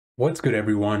What's good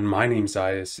everyone, my name's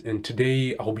Ayas, and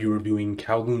today I'll be reviewing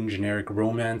Kowloon Generic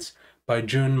Romance by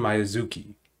Jun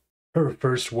Mayuzuki. Her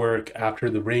first work, After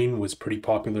the Rain, was pretty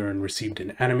popular and received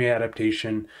an anime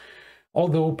adaptation,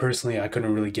 although personally I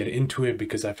couldn't really get into it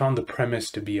because I found the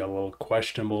premise to be a little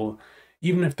questionable,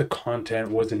 even if the content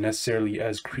wasn't necessarily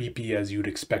as creepy as you'd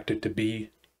expect it to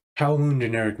be. Kowloon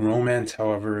Generic Romance,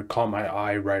 however, caught my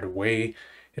eye right away.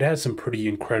 It has some pretty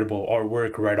incredible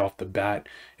artwork right off the bat.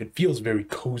 It feels very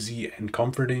cozy and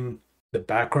comforting. The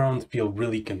backgrounds feel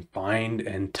really confined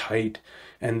and tight,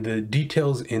 and the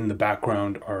details in the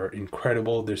background are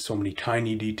incredible. There's so many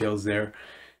tiny details there,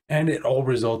 and it all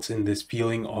results in this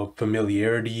feeling of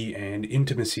familiarity and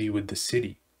intimacy with the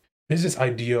city. There's this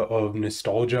idea of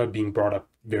nostalgia being brought up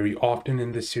very often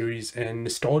in this series, and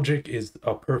nostalgic is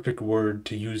a perfect word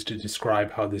to use to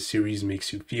describe how this series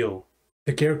makes you feel.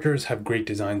 The characters have great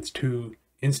designs too,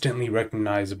 instantly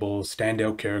recognizable,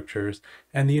 standout characters,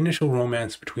 and the initial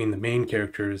romance between the main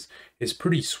characters is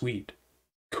pretty sweet.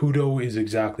 Kudo is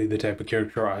exactly the type of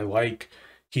character I like.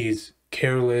 He's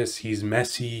careless, he's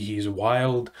messy, he's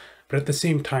wild, but at the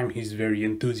same time he's very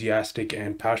enthusiastic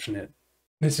and passionate.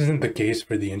 This isn't the case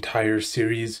for the entire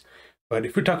series, but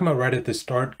if we're talking about right at the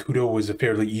start, Kudo was a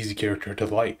fairly easy character to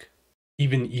like.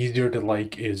 Even easier to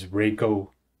like is Reiko.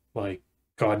 Like,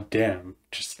 goddamn,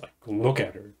 just like look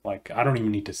at her. Like, I don't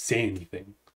even need to say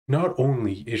anything. Not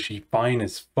only is she fine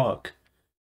as fuck,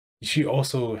 she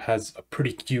also has a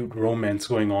pretty cute romance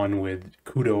going on with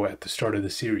Kudo at the start of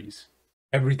the series.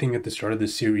 Everything at the start of the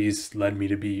series led me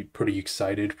to be pretty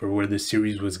excited for where the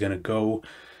series was gonna go,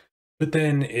 but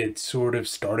then it sort of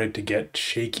started to get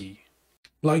shaky.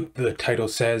 Like the title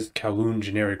says, Kowloon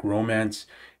Generic Romance,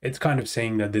 it's kind of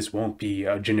saying that this won't be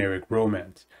a generic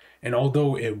romance. And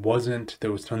although it wasn't,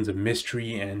 there was tons of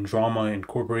mystery and drama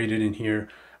incorporated in here,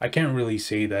 I can't really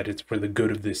say that it's for the good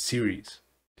of this series.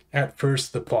 At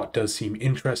first, the plot does seem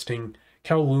interesting.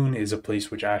 Kowloon is a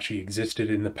place which actually existed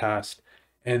in the past,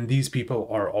 and these people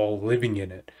are all living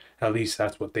in it. At least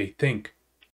that's what they think.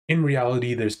 In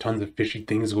reality, there's tons of fishy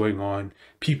things going on,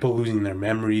 people losing their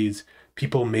memories,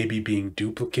 people maybe being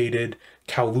duplicated,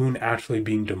 Kowloon actually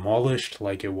being demolished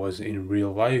like it was in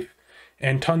real life,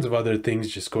 and tons of other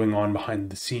things just going on behind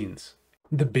the scenes.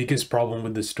 The biggest problem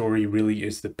with the story really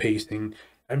is the pacing.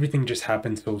 Everything just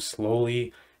happens so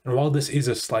slowly, and while this is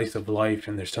a slice of life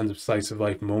and there's tons of slice of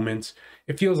life moments,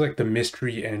 it feels like the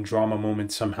mystery and drama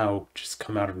moments somehow just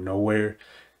come out of nowhere.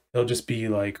 There'll just be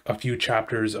like a few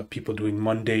chapters of people doing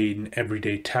mundane,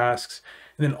 everyday tasks,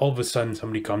 and then all of a sudden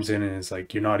somebody comes in and is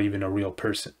like, you're not even a real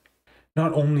person.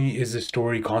 Not only is the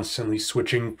story constantly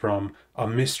switching from a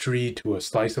mystery to a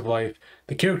slice of life,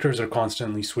 the characters are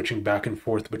constantly switching back and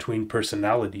forth between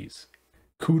personalities.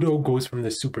 Kudo goes from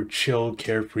this super chill,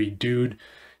 carefree dude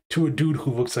to a dude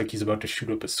who looks like he's about to shoot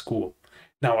up a school.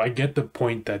 Now, I get the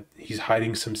point that he's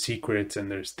hiding some secrets and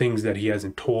there's things that he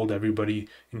hasn't told everybody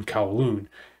in Kowloon,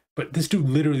 but this dude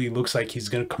literally looks like he's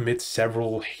gonna commit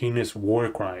several heinous war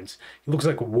crimes. He looks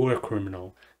like a war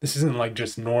criminal. This isn't like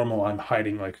just normal, I'm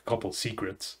hiding like a couple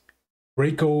secrets.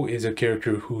 Reiko is a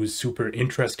character who's super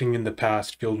interesting in the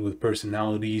past, filled with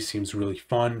personality, seems really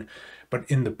fun, but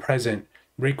in the present,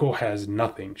 Reiko has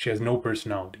nothing. She has no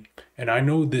personality. And I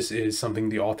know this is something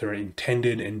the author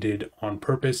intended and did on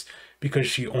purpose because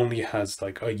she only has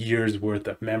like a year's worth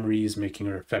of memories, making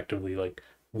her effectively like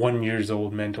 1 year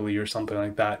old mentally or something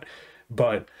like that.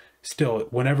 But still,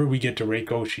 whenever we get to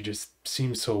Reiko, she just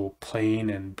seems so plain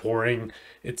and boring.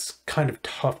 It's kind of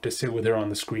tough to sit with her on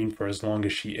the screen for as long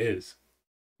as she is.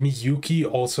 Miyuki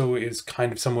also is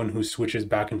kind of someone who switches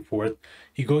back and forth.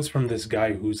 He goes from this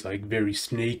guy who's like very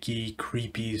snaky,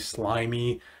 creepy,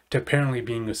 slimy, to apparently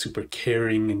being a super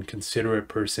caring and considerate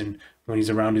person when he's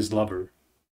around his lover.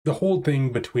 The whole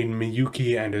thing between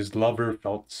Miyuki and his lover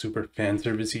felt super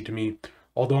fanservice-y to me,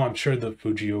 although I'm sure the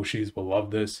Fujiyoshis will love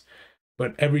this.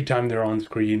 But every time they're on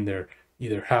screen, they're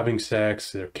either having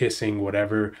sex, they're kissing,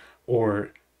 whatever,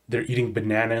 or they're eating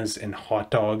bananas and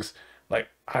hot dogs. Like,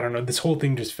 I don't know, this whole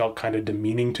thing just felt kind of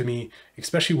demeaning to me,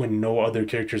 especially when no other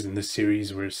characters in this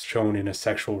series were shown in a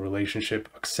sexual relationship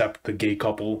except the gay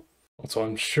couple. Also,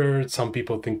 I'm sure some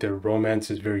people think their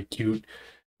romance is very cute,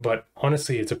 but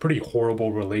honestly, it's a pretty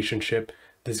horrible relationship.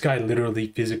 This guy literally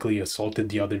physically assaulted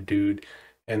the other dude,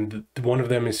 and one of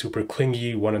them is super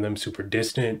clingy, one of them super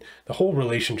distant. The whole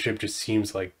relationship just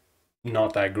seems like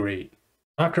not that great.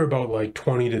 After about like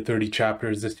 20 to 30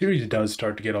 chapters, the series does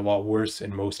start to get a lot worse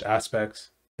in most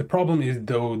aspects. The problem is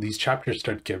though, these chapters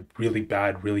start to get really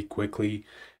bad really quickly.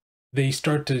 They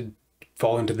start to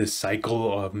fall into this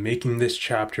cycle of making this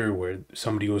chapter where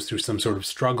somebody goes through some sort of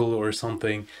struggle or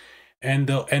something, And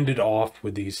they'll end it off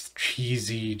with these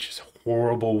cheesy, just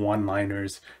horrible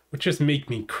one-liners, which just make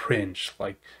me cringe.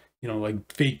 Like,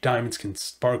 like fake diamonds can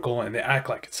sparkle, and they act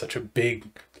like it's such a big,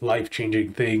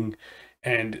 life-changing thing.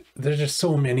 And there's just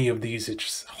so many of these, it's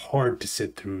just hard to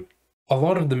sit through. A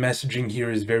lot of the messaging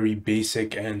here is very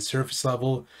basic and surface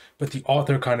level, but the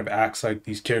author kind of acts like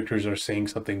these characters are saying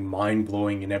something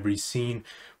mind-blowing in every scene,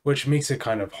 which makes it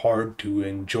kind of hard to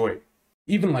enjoy.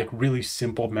 Even like really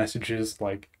simple messages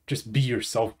like just be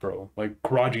yourself, bro. Like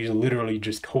Karaji is literally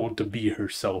just told to be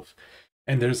herself.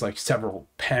 And there's like several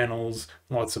panels,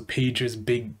 lots of pages,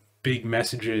 big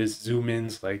messages, zoom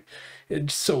ins, like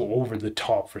it's so over the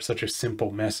top for such a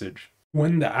simple message.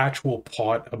 When the actual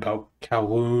plot about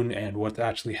Kowloon and what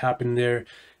actually happened there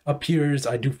appears,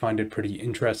 I do find it pretty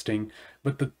interesting,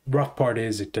 but the rough part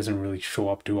is it doesn't really show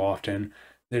up too often.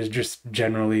 There's just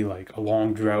generally like a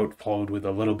long drought followed with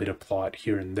a little bit of plot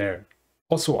here and there.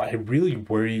 Also, I really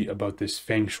worry about this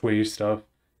feng shui stuff.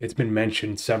 It's been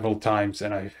mentioned several times,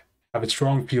 and I have a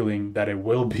strong feeling that it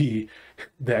will be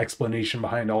the explanation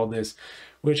behind all this,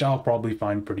 which I'll probably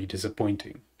find pretty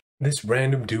disappointing. This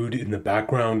random dude in the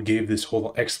background gave this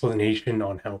whole explanation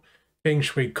on how feng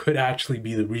shui could actually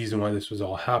be the reason why this was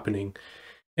all happening.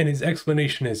 And his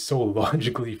explanation is so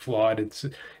logically flawed,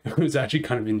 it was actually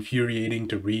kind of infuriating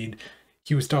to read.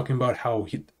 He was talking about how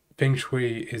feng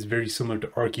shui is very similar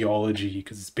to archaeology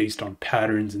because it's based on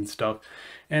patterns and stuff.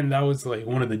 And that was like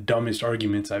one of the dumbest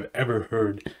arguments I've ever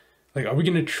heard. Like, are we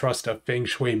going to trust a feng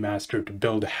shui master to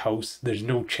build a house? There's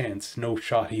no chance, no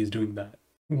shot he's doing that.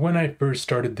 When I first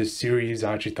started this series,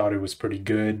 I actually thought it was pretty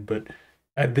good, but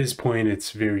at this point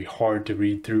it's very hard to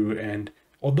read through, and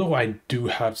although I do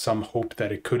have some hope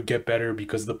that it could get better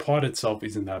because the plot itself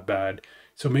isn't that bad,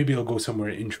 so maybe it'll go somewhere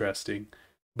interesting.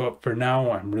 But for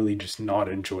now, I'm really just not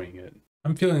enjoying it.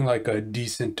 I'm feeling like a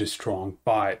decent to strong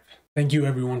 5. Thank you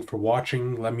everyone for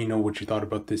watching. Let me know what you thought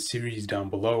about this series down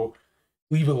below.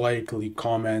 Leave a like, leave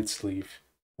comments, leave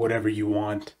whatever you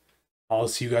want. I'll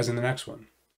see you guys in the next one.